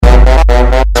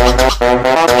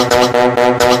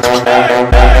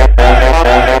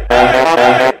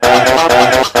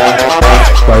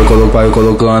vai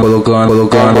colocando, colocando,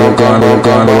 colocando, colocando,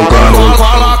 colocando, colocando.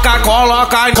 Coloca,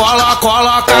 coloca, coloca,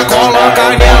 coloca, coloca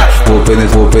nela. Vou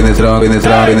penetrando, penetrando,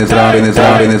 penetrando, penetrando,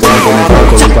 penetrando, penetrando.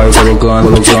 Vai colocando,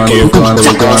 colocando, colocando,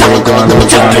 colocando, colocando,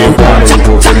 colocando.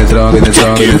 Vou penetrando,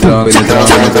 penetrando, penetrando,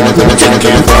 penetrando,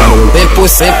 penetrando. Vem por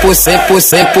cima, por cima, por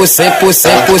cima, por cima,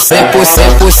 por cima, por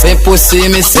cima, por cima, por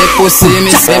cima, por cima,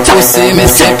 cem por cima,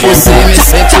 cem por cima,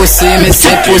 cem por cima,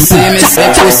 cem por cima, cem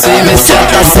por cima, cem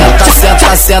por cima.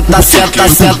 Senta, senta, senta, senta,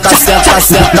 senta, senta,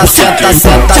 senta, senta,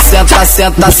 senta, senta,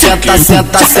 senta, senta, senta,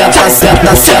 senta, senta,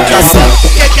 senta, senta, senta. O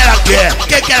que ela quer? O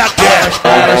que ela quer?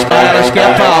 Elas quer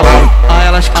pau.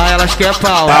 Elas quer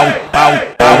pau. Pau, pau,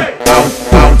 pau, pau,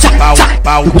 pau,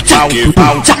 pau, pau, pau,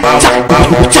 pau, pau,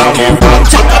 pau.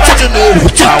 Toca mais de novo,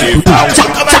 pau, pau.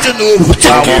 Toca mais de novo,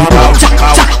 pau, pau,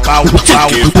 pau, pau, pau,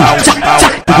 pau,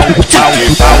 pau, pau,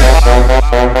 pau.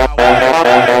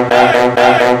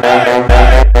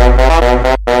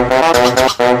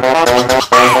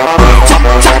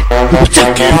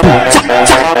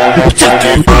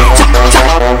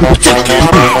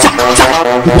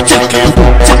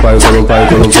 Vai colocando,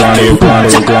 colocando, colocando,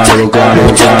 colocando,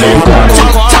 colocando.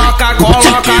 Coloca,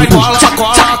 coloca, coloca,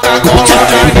 coloca,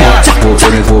 coloca nela.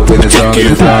 Vou penetrando, penetrando,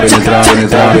 penetrando,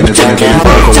 penetrando, penetrando.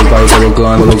 Vai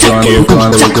colocando, colocando,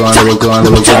 colocando, colocando, colocando,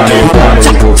 colocando.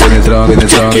 Vou penetrando,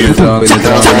 penetrando, penetrando,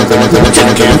 penetrando,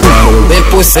 penetrando. Vem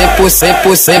por cima, por cima,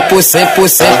 por cima, por cima, por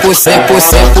cima, por cima, por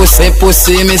cima, por cima, por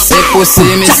cima, cem por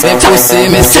cima, cem por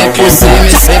cima, cem por cima,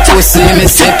 cem por cima,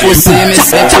 cem por cima,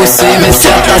 cem por cima.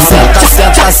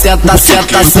 Senta, senta, senta,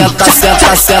 senta, senta,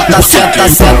 senta, senta, senta,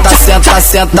 senta, senta,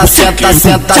 senta, senta,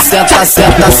 senta, senta,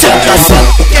 senta, senta, senta.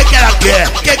 O que ela quer?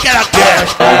 O que ela quer?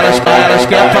 Elas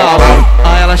quer pau.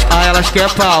 Elas quer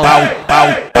pau. Pau, pau,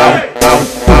 pau,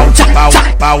 pau, pau,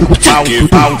 pau, pau, pau, pau,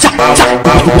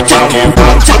 pau,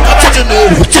 pau. Toca mais de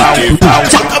novo, pau, pau.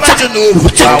 Toca mais de novo,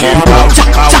 pau, pau,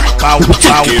 pau, pau,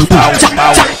 pau, pau,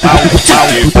 pau, pau,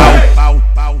 pau, pau.